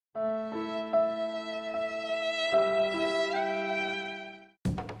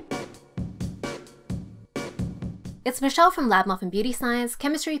It's Michelle from Muffin Beauty Science,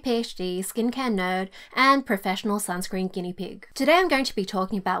 Chemistry PhD, Skincare Nerd, and Professional Sunscreen Guinea Pig. Today I'm going to be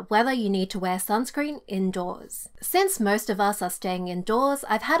talking about whether you need to wear sunscreen indoors. Since most of us are staying indoors,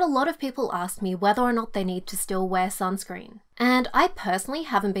 I've had a lot of people ask me whether or not they need to still wear sunscreen. And I personally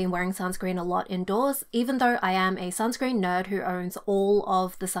haven't been wearing sunscreen a lot indoors, even though I am a sunscreen nerd who owns all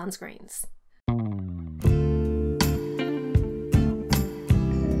of the sunscreens.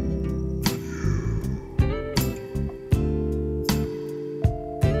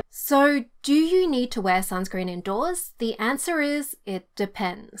 So, do you need to wear sunscreen indoors? The answer is, it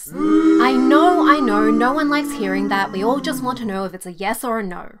depends. I know, no one likes hearing that. We all just want to know if it's a yes or a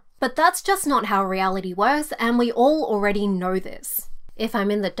no. But that's just not how reality works, and we all already know this. If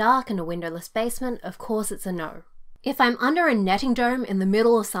I'm in the dark in a windowless basement, of course it's a no. If I'm under a netting dome in the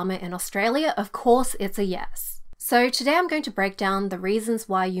middle of summer in Australia, of course it's a yes. So today I'm going to break down the reasons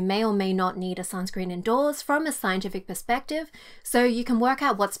why you may or may not need a sunscreen indoors from a scientific perspective, so you can work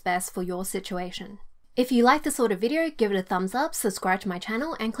out what's best for your situation. If you like this sort of video, give it a thumbs up, subscribe to my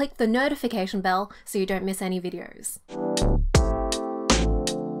channel, and click the notification bell so you don't miss any videos.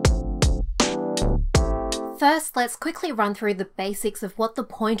 First, let's quickly run through the basics of what the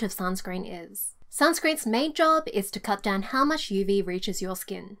point of sunscreen is. Sunscreen's main job is to cut down how much UV reaches your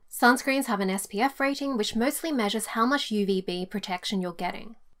skin. Sunscreens have an SPF rating which mostly measures how much UVB protection you're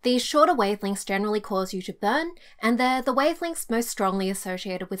getting. These shorter wavelengths generally cause you to burn, and they're the wavelengths most strongly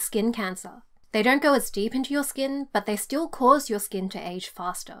associated with skin cancer. They don't go as deep into your skin, but they still cause your skin to age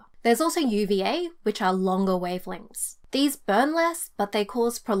faster. There's also UVA, which are longer wavelengths. These burn less, but they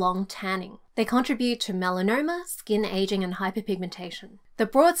cause prolonged tanning. They contribute to melanoma, skin aging, and hyperpigmentation. The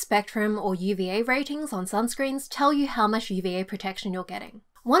broad spectrum or UVA ratings on sunscreens tell you how much UVA protection you're getting.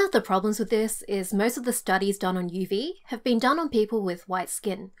 One of the problems with this is most of the studies done on UV have been done on people with white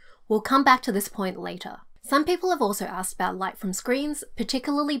skin. We'll come back to this point later. Some people have also asked about light from screens,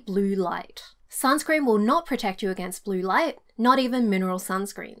 particularly blue light. Sunscreen will not protect you against blue light, not even mineral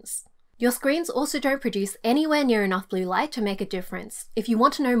sunscreens. Your screens also don't produce anywhere near enough blue light to make a difference. If you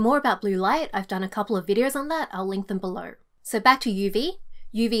want to know more about blue light, I've done a couple of videos on that, I'll link them below. So back to UV.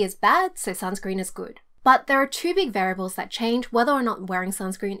 UV is bad, so sunscreen is good. But there are two big variables that change whether or not wearing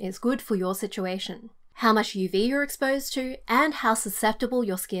sunscreen is good for your situation. How much UV you're exposed to, and how susceptible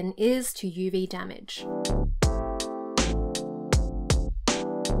your skin is to UV damage.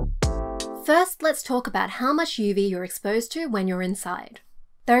 First, let's talk about how much UV you're exposed to when you're inside.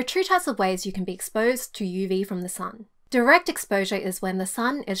 There are two types of ways you can be exposed to UV from the sun. Direct exposure is when the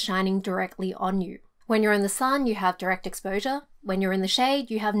sun is shining directly on you. When you're in the sun, you have direct exposure. When you're in the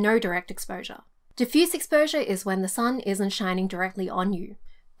shade, you have no direct exposure. Diffuse exposure is when the sun isn't shining directly on you.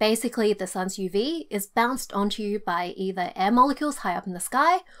 Basically, the sun's UV is bounced onto you by either air molecules high up in the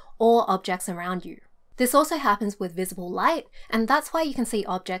sky or objects around you. This also happens with visible light, and that's why you can see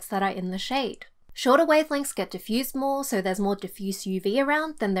objects that are in the shade. Shorter wavelengths get diffused more, so there's more diffuse UV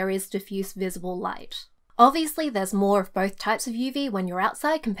around than there is diffuse visible light. Obviously, there's more of both types of UV when you're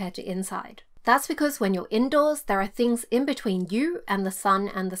outside compared to inside. That's because when you're indoors, there are things in between you and the sun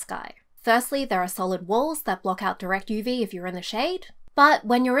and the sky. Firstly, there are solid walls that block out direct UV if you're in the shade, but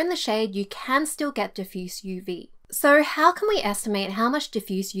when you're in the shade, you can still get diffuse UV. So how can we estimate how much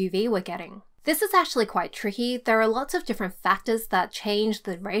diffuse UV we're getting? This is actually quite tricky. There are lots of different factors that change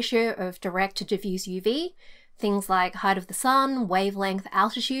the ratio of direct to diffuse UV. Things like height of the sun, wavelength,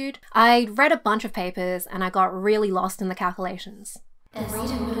 altitude. I read a bunch of papers and I got really lost in the calculations.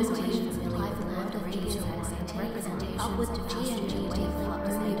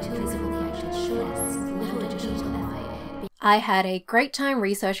 I had a great time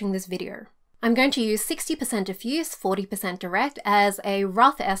researching this video. I'm going to use 60% diffuse, 40% direct as a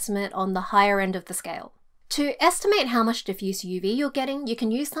rough estimate on the higher end of the scale. To estimate how much diffuse UV you're getting, you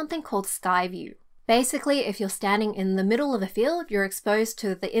can use something called sky view. Basically, if you're standing in the middle of a field, you're exposed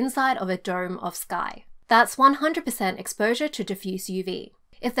to the inside of a dome of sky. That's 100% exposure to diffuse UV.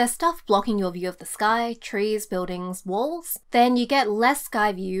 If there's stuff blocking your view of the sky, trees, buildings, walls, then you get less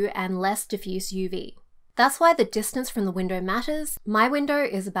sky view and less diffuse UV. That's why the distance from the window matters. My window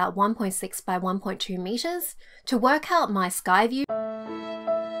is about 1.6 by 1.2 meters. To work out my sky view,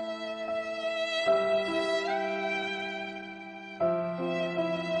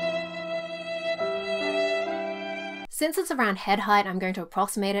 since it's around head height, I'm going to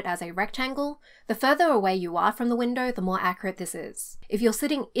approximate it as a rectangle. The further away you are from the window, the more accurate this is. If you're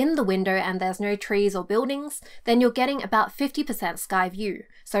sitting in the window and there's no trees or buildings, then you're getting about 50% sky view,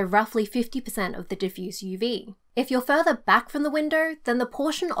 so roughly 50% of the diffuse UV. If you're further back from the window, then the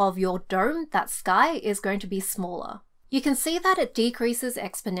portion of your dome, that sky, is going to be smaller. You can see that it decreases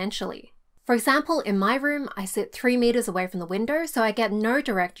exponentially. For example, in my room, I sit 3 meters away from the window, so I get no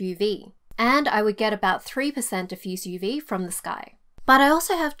direct UV. And I would get about 3% diffuse UV from the sky. But I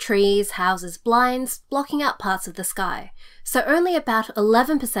also have trees, houses, blinds blocking out parts of the sky, so only about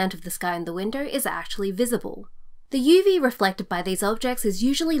 11% of the sky in the window is actually visible. The UV reflected by these objects is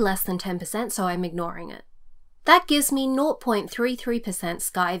usually less than 10%, so I'm ignoring it. That gives me 0.33%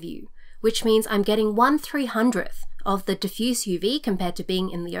 sky view, which means I'm getting 1/300th of the diffuse UV compared to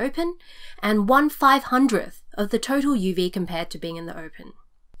being in the open, and 1/500th of the total UV compared to being in the open.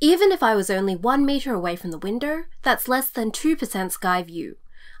 Even if I was only 1 meter away from the window, that's less than 2% sky view.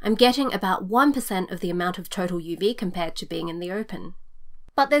 I'm getting about 1% of the amount of total UV compared to being in the open.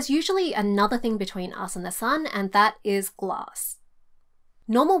 But there's usually another thing between us and the sun, and that is glass.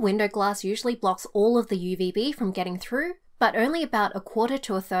 Normal window glass usually blocks all of the UVB from getting through, but only about 1/4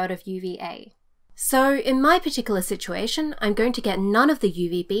 to 1/3 of UVA. So in my particular situation, I'm going to get none of the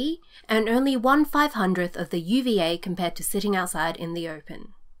UVB and only 1/500th of the UVA compared to sitting outside in the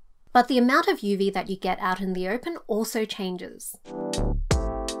open. But the amount of UV that you get out in the open also changes.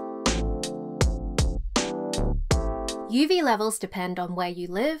 UV levels depend on where you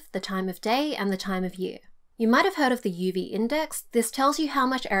live, the time of day, and the time of year. You might have heard of the UV index. This tells you how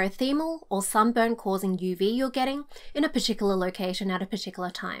much erythemal or sunburn-causing UV you're getting in a particular location at a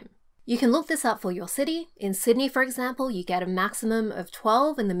particular time. You can look this up for your city. In Sydney, for example, you get a maximum of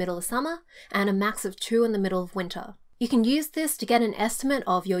 12 in the middle of summer and a max of 2 in the middle of winter. You can use this to get an estimate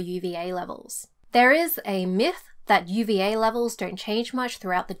of your UVA levels. There is a myth that UVA levels don't change much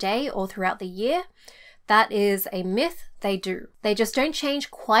throughout the day or throughout the year. That is a myth. They do. They just don't change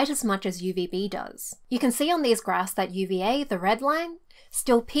quite as much as UVB does. You can see on these graphs that UVA, the red line,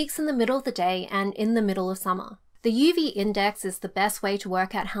 still peaks in the middle of the day and in the middle of summer. The UV index is the best way to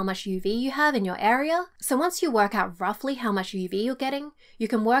work out how much UV you have in your area. So once you work out roughly how much UV you're getting, you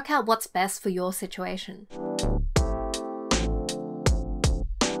can work out what's best for your situation.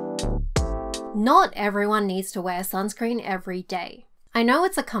 Not everyone needs to wear sunscreen every day. I know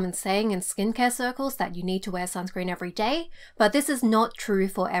it's a common saying in skincare circles that you need to wear sunscreen every day, but this is not true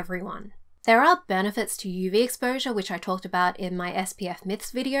for everyone. There are benefits to UV exposure, which I talked about in my SPF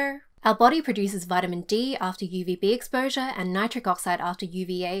myths video. Our body produces vitamin D after UVB exposure and nitric oxide after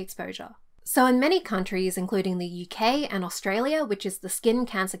UVA exposure. So in many countries, including the UK and Australia, which is the skin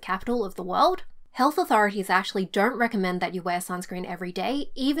cancer capital of the world, health authorities actually don't recommend that you wear sunscreen every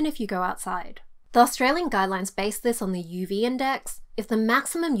day, even if you go outside. The Australian guidelines base this on the UV index. If the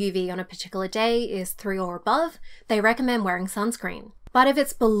maximum UV on a particular day is 3 or above, they recommend wearing sunscreen. But if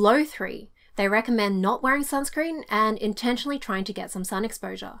it's below 3, they recommend not wearing sunscreen and intentionally trying to get some sun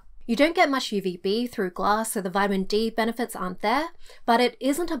exposure. You don't get much UVB through glass, so the vitamin D benefits aren't there, but it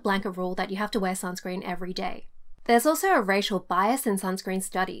isn't a blanket rule that you have to wear sunscreen every day. There's also a racial bias in sunscreen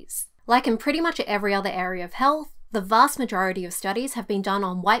studies. Like in pretty much every other area of health, the vast majority of studies have been done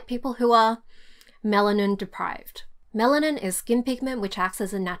on white people who are melanin deprived. Melanin is skin pigment which acts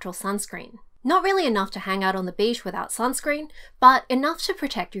as a natural sunscreen. Not really enough to hang out on the beach without sunscreen, but enough to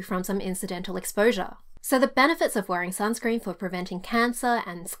protect you from some incidental exposure. So the benefits of wearing sunscreen for preventing cancer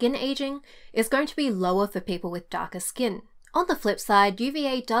and skin aging is going to be lower for people with darker skin. On the flip side,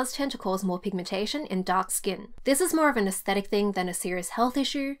 UVA does tend to cause more pigmentation in dark skin. This is more of an aesthetic thing than a serious health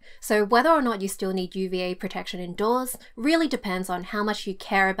issue, so whether or not you still need UVA protection indoors really depends on how much you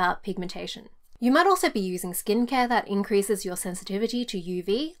care about pigmentation. You might also be using skincare that increases your sensitivity to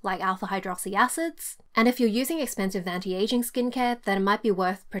UV, like alpha hydroxy acids. And if you're using expensive anti-aging skincare, then it might be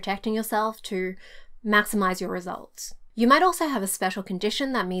worth protecting yourself to maximize your results. You might also have a special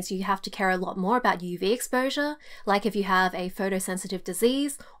condition that means you have to care a lot more about UV exposure, like if you have a photosensitive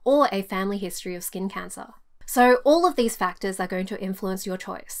disease or a family history of skin cancer. So all of these factors are going to influence your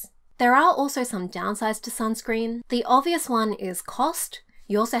choice. There are also some downsides to sunscreen. The obvious one is cost.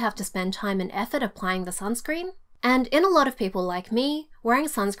 You also have to spend time and effort applying the sunscreen. And in a lot of people like me, wearing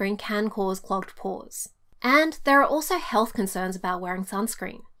sunscreen can cause clogged pores. And there are also health concerns about wearing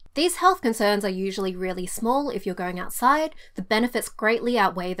sunscreen. These health concerns are usually really small if you're going outside. The benefits greatly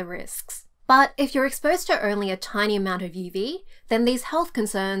outweigh the risks. But if you're exposed to only a tiny amount of UV, then these health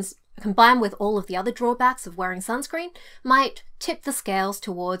concerns, combined with all of the other drawbacks of wearing sunscreen, might tip the scales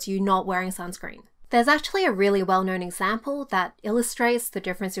towards you not wearing sunscreen. There's actually a really well-known example that illustrates the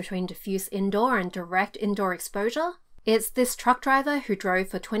difference between diffuse indoor and direct indoor exposure. It's this truck driver who drove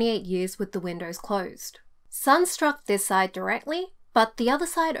for 28 years with the windows closed. Sun struck this side directly, but the other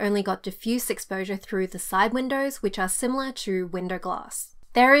side only got diffuse exposure through the side windows, which are similar to window glass.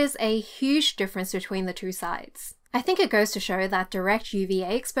 There is a huge difference between the two sides. I think it goes to show that direct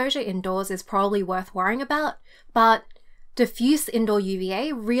UVA exposure indoors is probably worth worrying about, but Diffuse indoor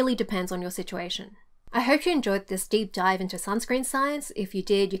UVA really depends on your situation. I hope you enjoyed this deep dive into sunscreen science. If you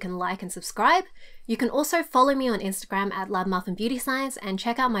did, you can like and subscribe. You can also follow me on Instagram at Muffin Beauty Science and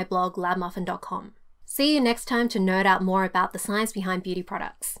check out my blog labmuffin.com. See you next time to nerd out more about the science behind beauty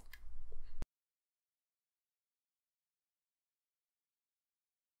products.